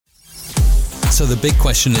So the big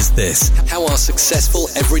question is this: how are successful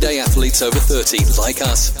everyday athletes over 30, like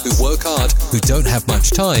us, who work hard, who don't have much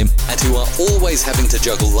time, and who are always having to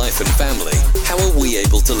juggle life and family, how are we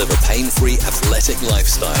able to live a pain-free athletic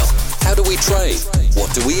lifestyle? How do we train? What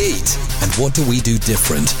do we eat? And what do we do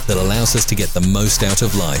different that allows us to get the most out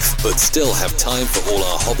of life, but still have time for all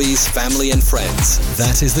our hobbies, family and friends?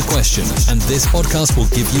 That is the question, and this podcast will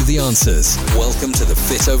give you the answers. Welcome to the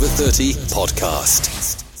Fit Over 30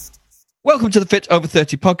 podcast. Welcome to the Fit Over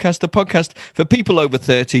 30 podcast, the podcast for people over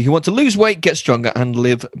 30 who want to lose weight, get stronger and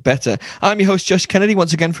live better. I'm your host, Josh Kennedy,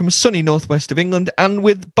 once again from sunny northwest of England, and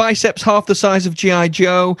with biceps half the size of G.I.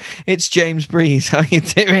 Joe, it's James Breeze. How you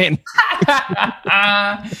doing? Okay,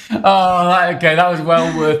 that was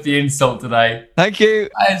well worth the insult today. Thank you.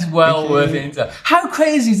 That is well worth the insult. How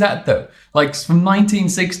crazy is that though? Like from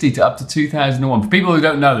 1960 to up to 2001. For people who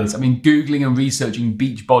don't know this, I mean, Googling and researching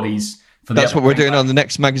beach bodies. That's what we're doing on the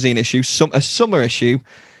next magazine issue, a summer issue.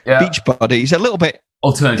 Yeah. Beach bodies, a little bit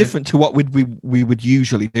different to what we would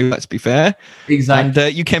usually do, let's be fair. Exactly.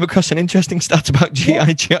 And you came across an interesting stat about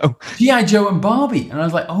G.I. Joe. G.I. Joe and Barbie. And I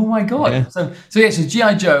was like, oh my God. Yeah. So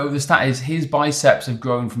G.I. Joe, the stat is his biceps have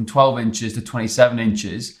grown from 12 inches to 27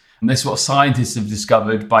 inches. And this is what scientists have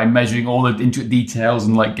discovered by measuring all the intricate details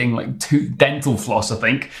and like getting like dental floss, I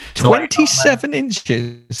think. 27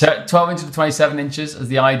 inches. So 12 inches to 27 inches as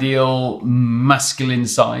the ideal masculine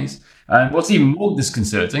size. And what's even more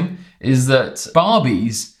disconcerting is that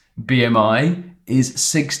Barbie's BMI is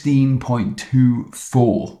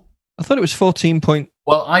 16.24. I thought it was 14.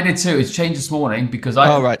 Well, I did too. It's changed this morning because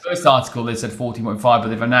the first article they said 14.5, but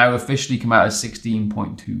they've now officially come out as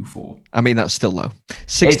 16.24. I mean, that's still low.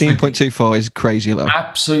 16.24 is crazy low.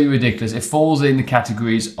 Absolutely ridiculous. It falls in the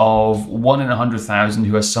categories of 1 in 100,000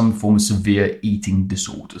 who has some form of severe eating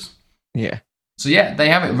disorders. Yeah. So yeah, they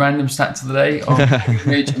have it. Random stats of the day on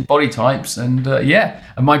image and body types, and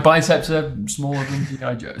and my biceps are smaller than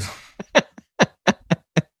G.I. Joe's.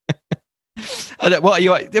 What are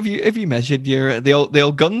you? Have you measured your the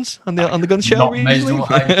old guns on the gun show? Not measured.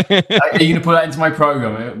 Are you going to put that into my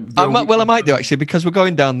program? I might do actually, because we're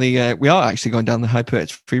going down we are actually going down the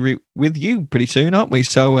hypertrophy route with you pretty soon, aren't we?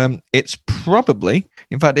 So it's probably,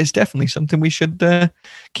 in fact, it's definitely something we should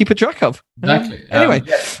keep a track of. Exactly. Anyway,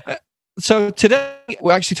 so today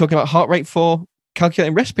we're actually talking about heart rate for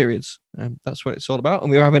calculating rest periods. That's what it's all about, and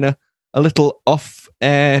we were having a little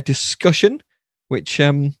off-air discussion, which.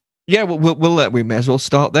 Yeah, we may as well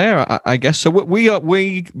start there, I guess. So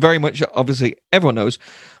we very much, obviously, everyone knows,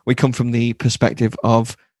 we come from the perspective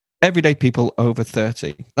of everyday people over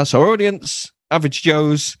 30. That's our audience, average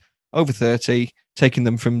Joes over 30, taking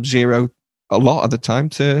them from zero a lot of the time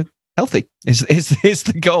to healthy is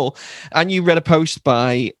the goal. And you read a post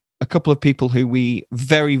by a couple of people who we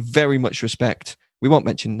very, very much respect. We won't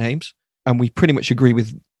mention names, and we pretty much agree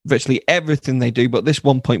with virtually everything they do, but this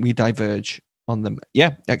one point we diverge on them.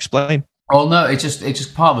 Yeah, explain. Well, no, it's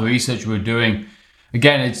just part of the research we're doing.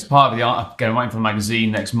 Again, it's part of I'm writing for the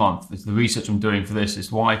magazine next month. It's the research I'm doing for this. It's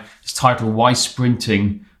titled "Why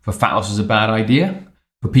Sprinting for Fat Loss is a Bad Idea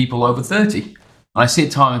for People Over 30." And I see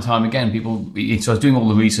it time and time again. So I was doing all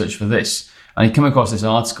the research for this, and I come across this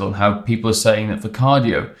article on how people are saying that for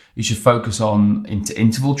cardio, you should focus on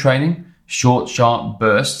interval training, short, sharp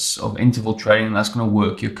bursts of interval training, and that's going to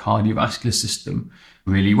work your cardiovascular system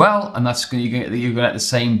really well, and you're going to get the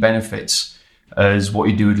same benefits as what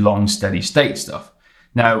you do with long, steady state stuff.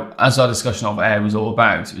 Now, as our discussion off air was all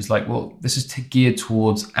about, it was like, well, this is geared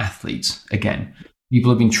towards athletes. Again, people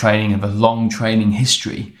have been training, have a long training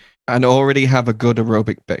history, and already have a good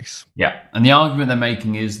aerobic base. Yeah, and the argument they're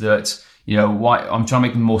making is that, why I'm trying to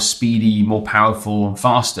make them more speedy, more powerful, and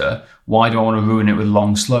faster. Why do I want to ruin it with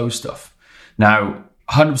long, slow stuff? Now,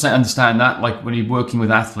 100% understand that. Like when you're working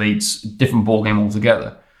with athletes, different ballgame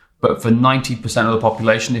altogether. But for 90% of the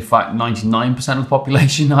population, in fact 99% of the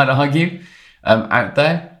population, I'd argue, out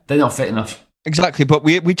there, they're not fit enough. Exactly, but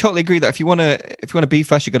we totally agree that if you want to be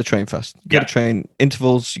fast, you got to train fast. You got to train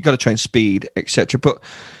intervals. You got to train speed, etc. But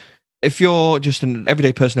if you're just an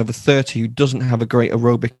everyday person over 30 who doesn't have a great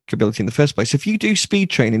aerobic ability in the first place, if you do speed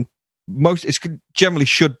training, it generally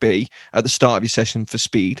should be at the start of your session for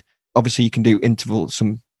speed. Obviously, you can do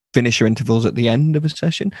some finisher intervals at the end of a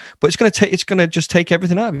session, but it's going to just take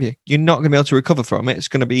everything out of you. You're not going to be able to recover from it. It's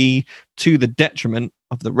going to be to the detriment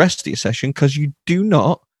of the rest of your session because you do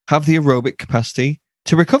not have the aerobic capacity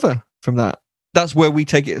to recover from that. That's where we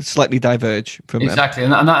take it slightly diverge from exactly,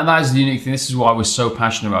 and that is the unique thing. This is why we're so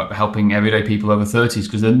passionate about helping everyday people over 30s,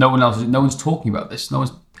 because no one's talking about this. No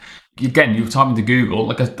one's. Again, you've typed into Google.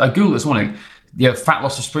 Like I Googled this morning. fat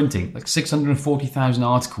loss of sprinting, like 640,000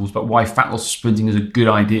 articles about why fat loss of sprinting is a good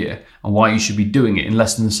idea and why you should be doing it in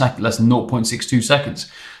less than 0.62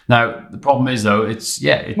 seconds. Now, the problem is though,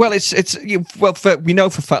 we know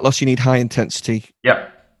for fat loss, you need high intensity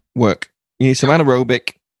work. You need some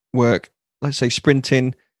anaerobic work, let's say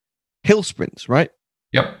sprinting, hill sprints, right?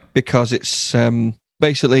 Yep. Because it's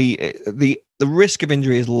basically the risk of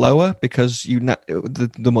injury is lower because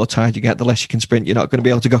the more tired you get, the less you can sprint. You're not going to be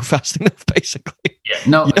able to go fast enough, basically. Yeah.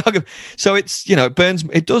 No. So it's it'll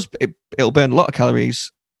burn a lot of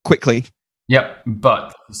calories quickly. Yep.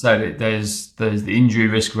 But so there's the injury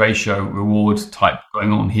risk ratio reward type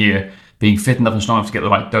going on here. Being fit enough and strong enough to get the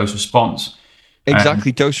right dose response.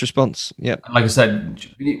 Exactly, dose response. Yeah. Like I said,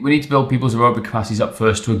 we need to build people's aerobic capacities up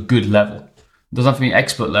first to a good level. It doesn't have to be an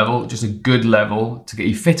expert level, just a good level to get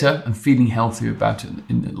you fitter and feeling healthier about it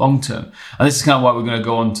in the long term. And this is kind of why we're going to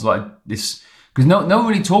go on to like this, because no one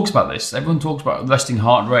really talks about this. Everyone talks about resting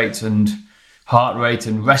heart rate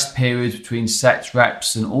and rest periods between sets,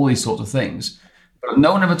 reps, and all these sorts of things. But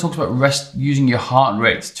no one ever talks about using your heart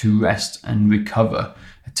rate to rest and recover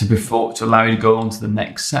to allow you to go on to the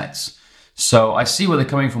next sets. So I see where they're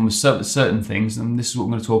coming from with certain things, and this is what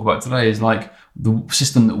we're going to talk about today, is like the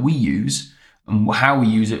system that we use and how we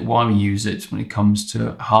use it, why we use it when it comes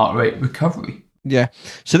to heart rate recovery. Yeah.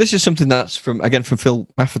 So this is something that's from Phil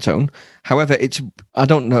Maffetone. However, I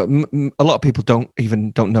don't know. A lot of people don't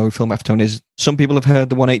know who Phil Maffetone is. Some people have heard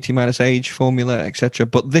the 180 minus age formula, etc.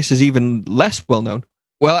 But this is even less well known.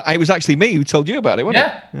 Well, it was actually me who told you about it,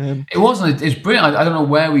 wasn't it? It wasn't. It's brilliant. I don't know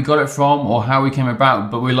where we got it from or how we came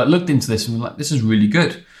about, but we looked into this and we're like, this is really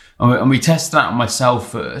good. And we tested that on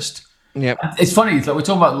myself first. Yeah. It's funny. It's like we're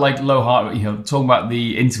talking about like low heart rate, talking about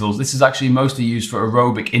the intervals. This is actually mostly used for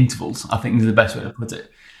aerobic intervals. I think is the best way to put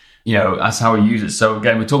it. That's how we use it. So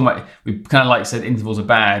again, we kind of like said intervals are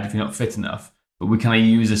bad if you're not fit enough, but we kind of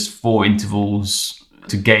use this for intervals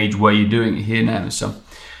to gauge where you're doing it here now. So.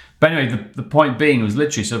 But anyway, the point being was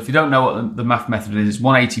literally, so if you don't know what the math method is, it's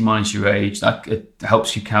 180 minus your age. That it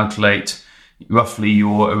helps you calculate roughly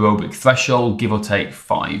your aerobic threshold, give or take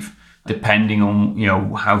 5, depending on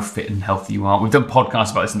how fit and healthy you are. We've done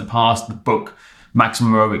podcasts about this in the past. The book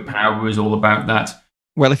Maximum Aerobic Power is all about that.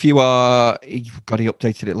 Well, you've got he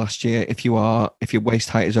updated it last year. If your waist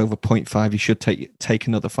height is over 0.5, you should take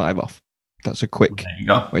another 5 off. That's a quick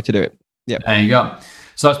way to do it. Yeah, there you go.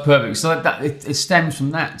 So that's perfect. So it stems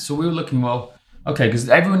from that. So we were looking, because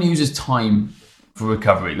everyone uses time for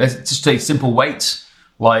recovery. Let's just take simple weights,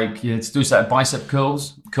 like let's do a set of bicep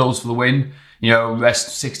curls for the win.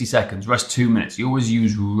 Rest 60 seconds, rest 2 minutes. You always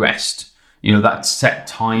use rest. That set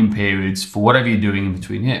time periods for whatever you're doing in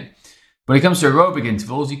between here. When it comes to aerobic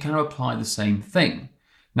intervals, you kind of apply the same thing.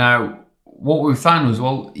 Now, what we found was,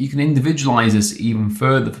 you can individualize this even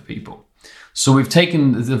further for people. So we've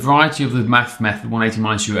taken the variety of the math method, 180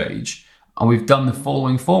 minus your age, and we've done the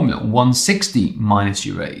following formula, 160 minus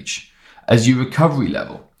your age as your recovery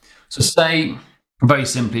level. So say, very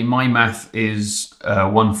simply, my math is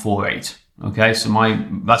 148. Okay, so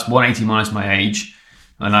that's 180 minus my age,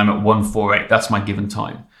 and I'm at 148. That's my given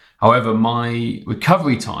time. However, my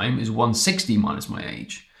recovery time is 160 minus my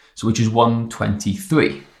age, which is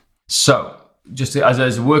 123. So just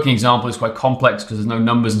as a working example, it's quite complex because there's no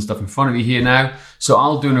numbers and stuff in front of you here now. So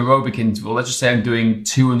I'll do an aerobic interval. Let's just say I'm doing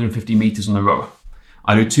 250 meters on the rower.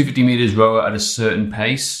 I do 250 meters rower at a certain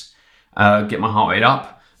pace, get my heart rate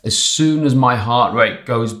up. As soon as my heart rate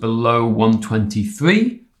goes below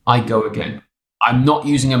 123, I go again. I'm not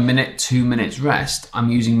using a minute, 2 minutes rest. I'm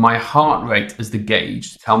using my heart rate as the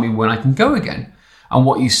gauge to tell me when I can go again. And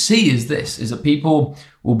what you see is that people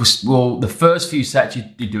will the first few sets,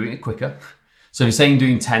 you're doing it quicker. So if you're saying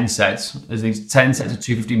doing 10 sets, there's 10 sets of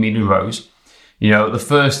 250 meter rows, the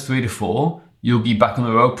first 3 to 4, you'll be back on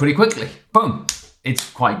the row pretty quickly. Boom. It's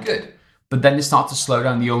quite good. But then it starts to slow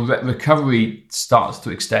down. Your recovery starts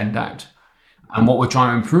to extend out. And what we're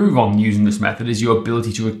trying to improve on using this method is your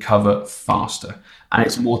ability to recover faster. And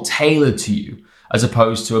it's more tailored to you as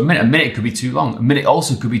opposed to a minute. A minute could be too long. A minute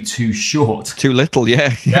also could be too short. Too little,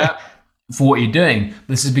 yeah. For what you're doing.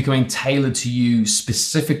 This is becoming tailored to you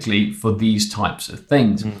specifically for these types of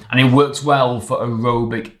things. And it works well for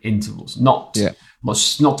aerobic intervals. Not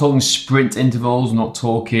talking sprint intervals, not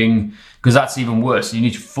talking, because that's even worse. You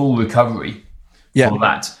need full recovery for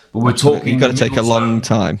that. But we're talking... You've got to take a long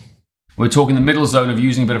time. We're talking the middle zone of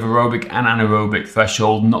using a bit of aerobic and anaerobic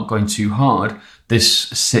threshold, not going too hard. This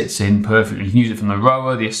sits in perfectly. You can use it from the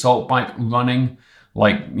rower, the assault bike, running,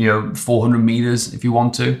 400 meters if you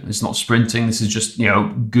want to. It's not sprinting. This is just,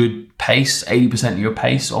 good pace, 80% of your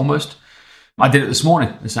pace almost. I did it this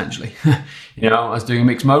morning, essentially. I was doing a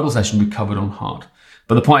mixed modal session, recovered on hard.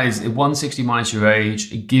 But the point is, at 160 minus your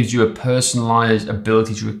age, it gives you a personalized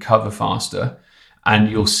ability to recover faster.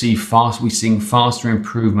 And we're seeing faster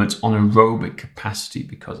improvements on aerobic capacity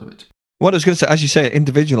because of it. What I was going to say, as you say, it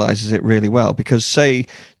individualizes it really well, because say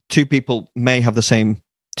two people may have the same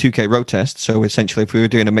 2K row test. So essentially, if we were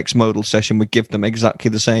doing a mixed modal session, we'd give them exactly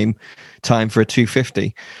the same time for a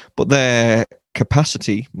 250, but their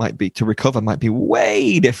capacity might be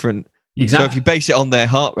way different. Exactly. So if you base it on their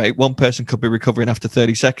heart rate, one person could be recovering after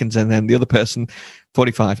 30 seconds and then the other person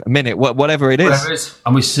 45 a minute, whatever it is.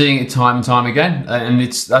 And we're seeing it time and time again. And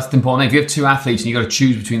that's the important thing. If you have two athletes and you've got to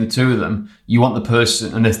choose between the two of them, you want the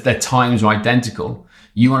person, and their times are identical,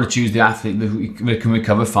 you want to choose the athlete that can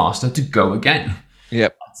recover faster to go again.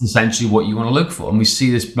 Yep. That's essentially what you want to look for. And we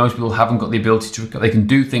see this, most people haven't got the ability to recover. They can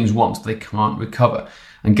do things once, but they can't recover.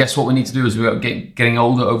 And guess what we need to do as we're getting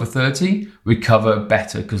older, over 30, recover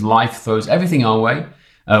better, because life throws everything our way.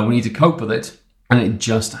 We need to cope with it, and it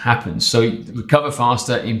just happens. So recover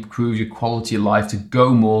faster, improve your quality of life to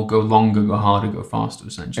go more, go longer, go harder, go faster,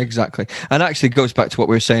 essentially. Exactly. And actually goes back to what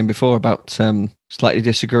we were saying before about slightly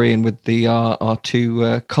disagreeing with our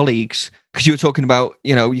two colleagues, because you were talking about,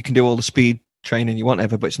 you can do all the speed training you want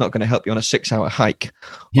ever, but it's not going to help you on a 6-hour hike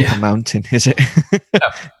up a mountain, is it?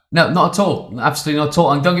 No, not at all. Absolutely not at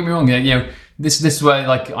all. And don't get me wrong, this is where,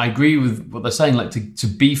 I agree with what they're saying. To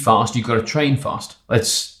be fast, you've got to train fast.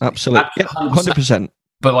 That's absolutely 100%.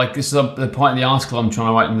 But this is the point of the article I'm trying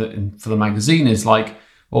to write for the magazine is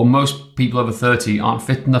most people over 30 aren't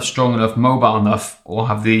fit enough, strong enough, mobile enough, or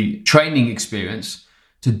have the training experience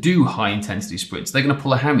to do high intensity sprints. They're going to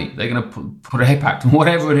pull a hammy. They're going to put a hip active,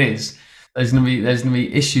 whatever it is. There's going to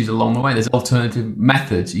be issues along the way. There's alternative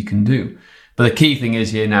methods you can do. But the key thing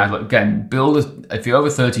is here now, again, if you're over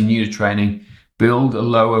 30 new to training, build a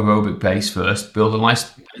low aerobic base first, build a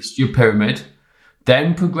nice base to your pyramid,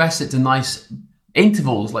 then progress it to nice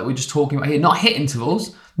intervals like we're just talking about here. Not hit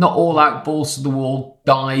intervals, not all out balls to the wall,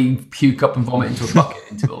 die, puke up and vomit into a bucket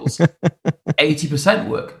intervals. 80%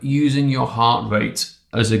 work, using your heart rate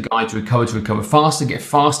as a guide to recover faster, get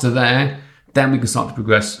faster there, then we can start to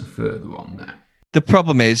progress further on there. The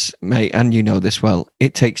problem is, mate, and you know this well,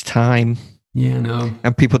 it takes time. Yeah, no.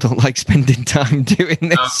 And people don't like spending time doing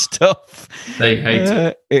this stuff. They hate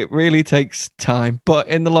it. It really takes time, but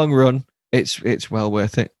in the long run, it's well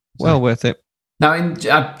worth it. Well worth it. Now,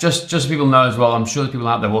 just so people know as well, I'm sure there's people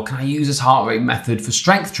out there, can I use this heart rate method for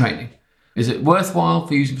strength training? Is it worthwhile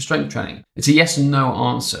for using for strength training? It's a yes and no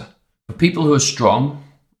answer. For people who are strong,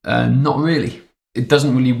 not really. It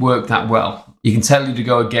doesn't really work that well. You can tell you to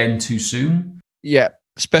go again too soon. Yeah,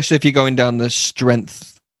 especially if you're going down the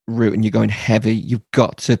strength route and you're going heavy, you've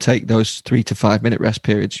got to take those 3 to 5 minute rest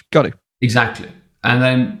periods. You've got to. Exactly. And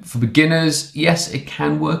then for beginners, yes, it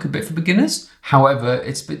can work a bit for beginners. However,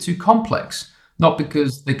 it's a bit too complex. Not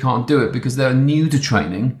because they can't do it, because they're new to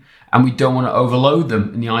training and we don't want to overload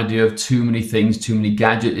them in the idea of too many things, too many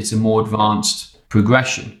gadgets. It's a more advanced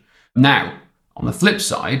progression. Now, on the flip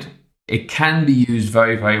side, it can be used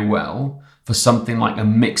very, very well for something like a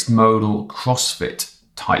mixed modal CrossFit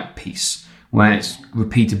type piece, where it's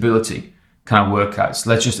repeatability kind of workouts.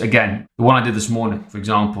 Let's just, again, the one I did this morning, for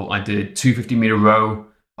example, I did 250 meter row,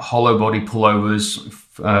 hollow body pullovers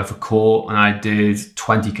for core, and I did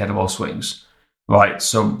 20 kettlebell swings. Right,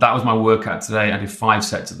 so that was my workout today. I did 5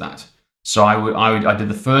 sets of that. So I did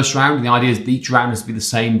the first round, and the idea is that each round has to be the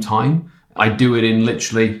same time. I do it in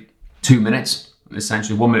literally 2 minutes,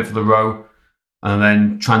 essentially 1 minute for the row, and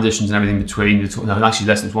then transitions and everything between. No, actually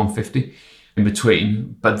less than 150 in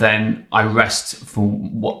between. But then I rest for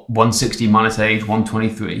 160 minus age,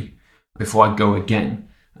 123 before I go again.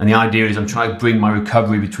 And the idea is I'm trying to bring my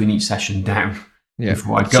recovery between each session down. Yeah.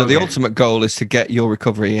 Before I go so the again. ultimate goal is to get your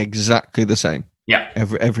recovery exactly the same. Yeah.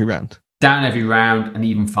 Every round. Down every round and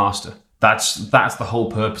even faster. That's the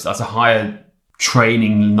whole purpose. That's a higher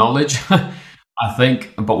training knowledge, I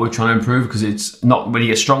think, but we're trying to improve, because it's not when you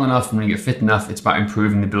get strong enough and when you get fit enough, it's about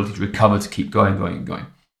improving the ability to recover, to keep going.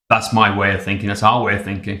 That's my way of thinking. That's our way of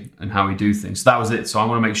thinking and how we do things. So that was it. So I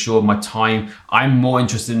want to make sure my time, I'm more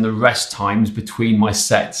interested in the rest times between my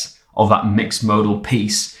sets of that mixed modal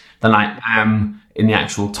piece than I am in the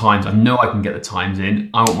actual times. I know I can get the times in.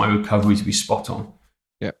 I want my recovery to be spot on.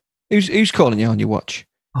 Yeah. Who's calling you on your watch?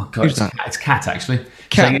 Oh, God, it's Cat, actually.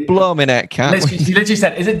 Cat, blooming at Cat. He literally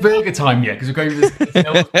said, is it burger time yet? Because we're going to this.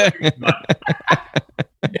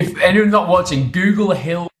 If anyone's not watching, Google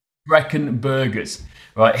Hills Brecon Burgers.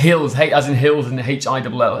 Right, Hills, as in Hills and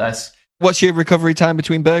HILLS. What's your recovery time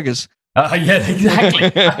between burgers? Yeah,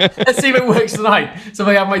 exactly. Let's see if it works tonight. So if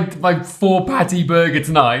I have my 4-patty burger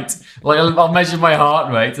tonight, like I'll measure my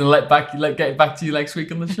heart rate and get back to you next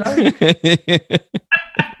week on the show.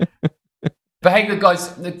 But hey,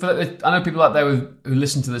 guys, I know people out there who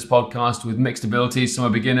listen to this podcast with mixed abilities. Some are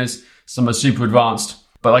beginners, some are super advanced.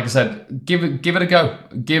 But like I said, give it a go.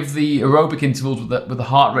 Give the aerobic intervals with the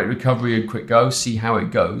heart rate recovery a quick go. See how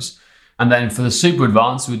it goes. And then for the super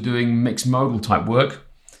advanced, we're doing mixed modal type work.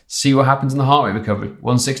 See what happens in the heart rate recovery.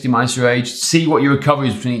 160 minus your age. See what your recovery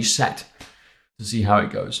is between each set to see how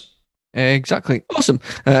it goes. Exactly. Awesome.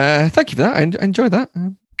 Thank you for that. I enjoyed that.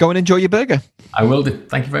 Go and enjoy your burger. I will do.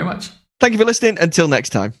 Thank you very much. Thank you for listening. Until next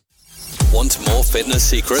time. Want more fitness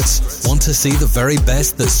secrets? Want to see the very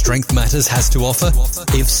best that Strength Matters has to offer?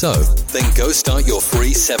 If so, then go start your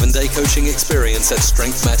free 7-day coaching experience at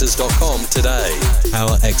strengthmatters.com today.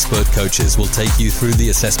 Our expert coaches will take you through the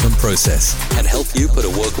assessment process and help you put a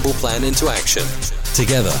workable plan into action.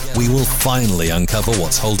 Together, we will finally uncover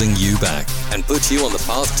what's holding you back and put you on the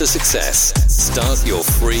path to success. Start your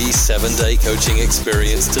free 7-day coaching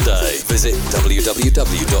experience today. Visit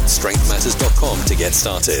www.strengthmatters.com to get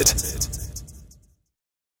started.